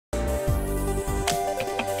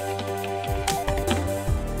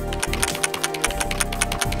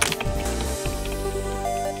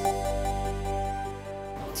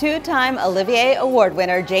Two-time Olivier Award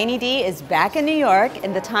winner Janie Dee is back in New York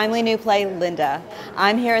in the timely new play, Linda.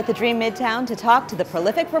 I'm here at the Dream Midtown to talk to the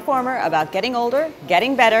prolific performer about getting older,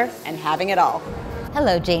 getting better, and having it all.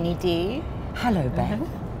 Hello, Janie Dee. Hello, Beth.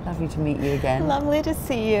 Lovely to meet you again. Lovely to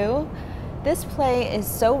see you. This play is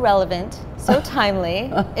so relevant, so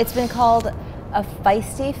timely. It's been called a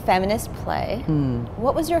feisty feminist play.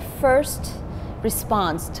 What was your first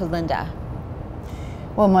response to Linda?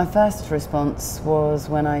 Well, my first response was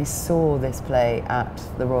when I saw this play at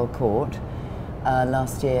the Royal Court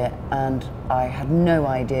last year, and I had no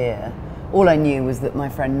idea. All I knew was that my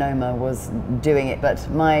friend Noma was doing it,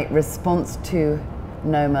 but my response to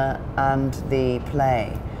Noma and the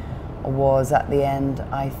play was at the end,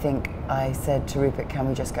 I think I said to Rupert, can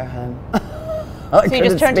we just go home? So you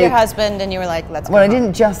just turned to your husband and you were like, let's go Well, home. I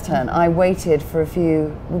didn't just turn. I waited for a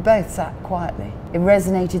few. We both sat quietly. It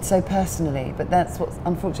resonated so personally, but that's what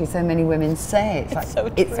unfortunately so many women say. It's like,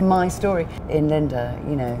 so it's my story. In Linda,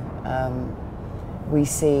 you know, we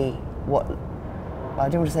see what, well, I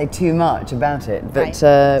don't want to say too much about it, but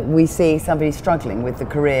right. We see somebody struggling with the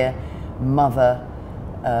career, mother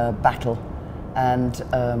battle, and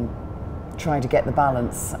trying to get the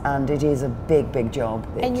balance, and it is a big, big job.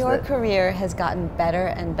 And your career has gotten better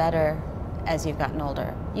and better as you've gotten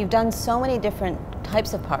older. You've done so many different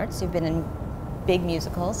types of parts. You've been in big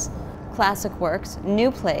musicals, classic works, new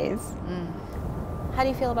plays. How do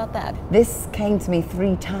you feel about that? This came to me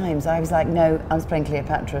 3 times. I was like, no, I was playing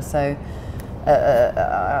Cleopatra, so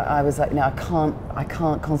I was like, no, I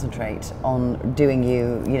can't concentrate on doing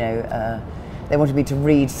you know, they wanted me to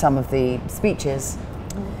read some of the speeches.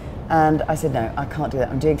 And I said, no, I can't do that.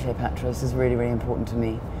 I'm doing Cleopatra. This is really, really important to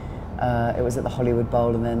me. It was at the Hollywood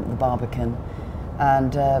Bowl and then the Barbican.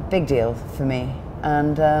 And big deal for me.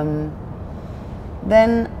 And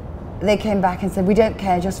then they came back and said, we don't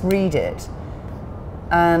care, just read it.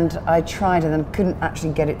 And I tried and then couldn't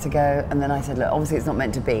actually get it to go. And then I said, look, obviously it's not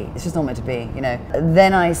meant to be. It's just not meant to be, you know.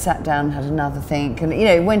 Then I sat down and had another think. And, you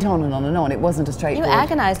know, it went on and on and on. It wasn't a straightforward. You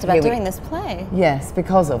agonized about doing this play. Yes,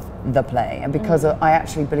 because of the play. And because I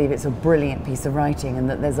actually believe it's a brilliant piece of writing and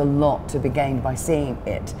that there's a lot to be gained by seeing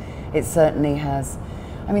it. It certainly has.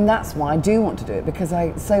 I mean, that's why I do want to do it, because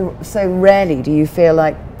so rarely do you feel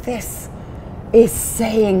like this is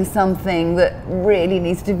saying something that really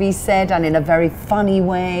needs to be said, and in a very funny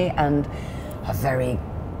way and a very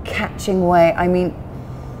catching way. I mean,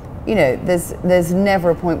 you know, there's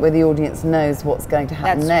never a point where the audience knows what's going to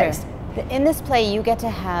happen next. True. In this play, you get to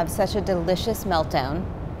have such a delicious meltdown.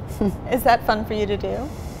 Is that fun for you to do?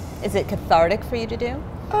 Is it cathartic for you to do?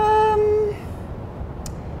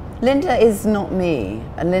 Linda is not me.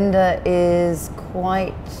 Linda is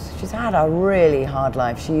she's had a really hard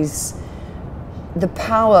life. The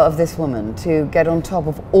power of this woman to get on top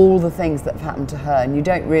of all the things that have happened to her, and you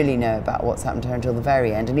don't really know about what's happened to her until the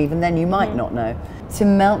very end, and even then you might not know. To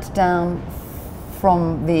melt down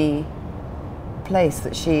from the place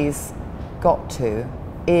that she's got to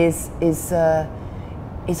is a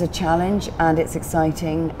challenge, and it's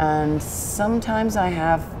exciting, and sometimes I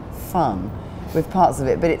have fun with parts of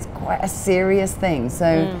it, but it's quite a serious thing.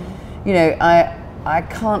 So, you know, I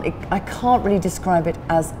can't really describe it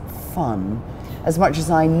as fun. As much as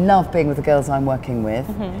I love being with the girls I'm working with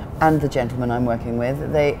and the gentlemen I'm working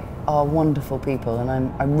with, they are wonderful people,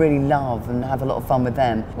 and I really love and have a lot of fun with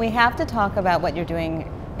them. We have to talk about what you're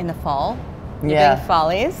doing in the fall. You're doing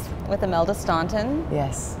Follies with Imelda Staunton.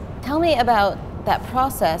 Yes. Tell me about that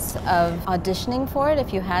process of auditioning for it,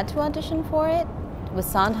 if you had to audition for it. Was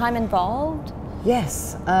Sondheim involved?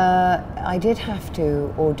 Yes, I did have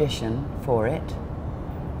to audition for it.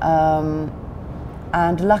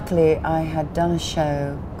 And luckily, I had done a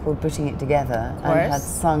show called Putting It Together and had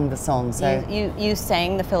sung the song. So you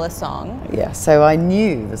sang the Phyllis song. Yeah, so I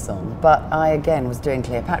knew the song, but I again was doing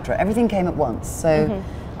Cleopatra. Everything came at once. So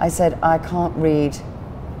I said, I can't read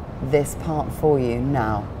this part for you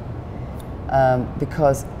now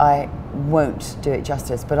because I won't do it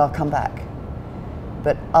justice, but I'll come back.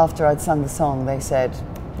 But after I'd sung the song, they said,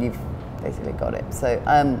 you've basically got it. So.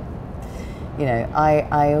 You know,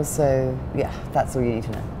 I also, that's all you need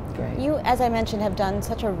to know. Great. You, as I mentioned, have done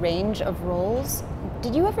such a range of roles.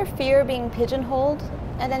 Did you ever fear being pigeonholed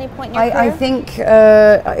at any point in your career? I think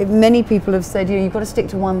many people have said, you know, you've got to stick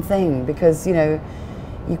to one thing because, you know,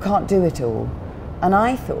 you can't do it all. And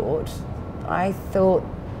I thought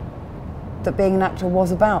that being an actor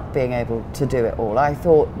was about being able to do it all. I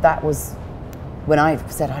thought that was when I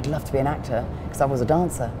said I'd love to be an actor, because I was a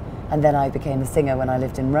dancer. And then I became a singer when I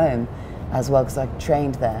lived in Rome as well, because I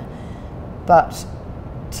trained there. But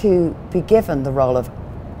to be given the role of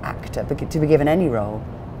actor, to be given any role,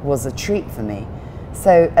 was a treat for me.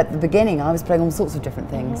 So at the beginning, I was playing all sorts of different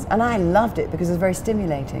things, and I loved it because it was very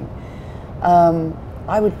stimulating.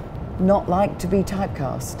 I would not like to be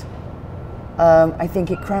typecast. I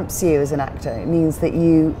think it cramps you as an actor. It means that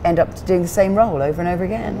you end up doing the same role over and over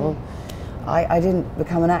again. Well, I didn't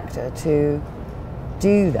become an actor to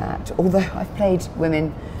do that, although I've played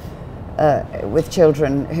women with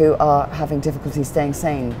children who are having difficulty staying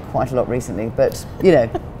sane quite a lot recently, but you know.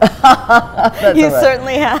 You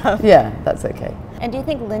certainly have. Yeah, that's okay. And do you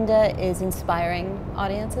think Linda is inspiring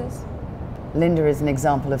audiences? Linda is an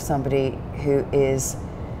example of somebody who is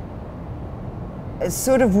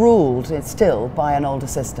sort of ruled still by an older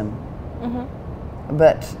system.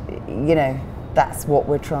 But, you know, that's what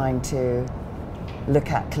we're trying to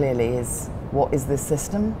look at clearly, is what is this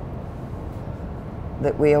system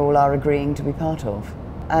that we all are agreeing to be part of.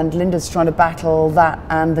 And Linda's trying to battle that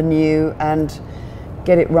and the new and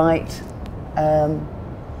get it right.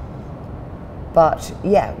 But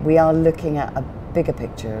yeah, we are looking at a bigger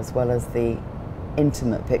picture as well as the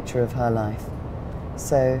intimate picture of her life.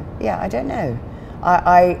 So yeah, I don't know.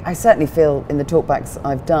 I certainly feel in the talkbacks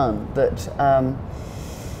I've done that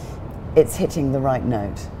it's hitting the right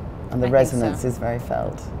note, and the resonance is very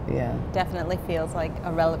felt. Yeah. Definitely feels like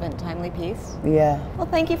a relevant, timely piece. Yeah. Well,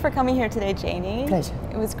 thank you for coming here today, Janie. Pleasure.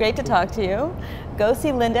 It was great to talk to you. Go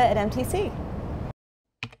see Linda at MTC.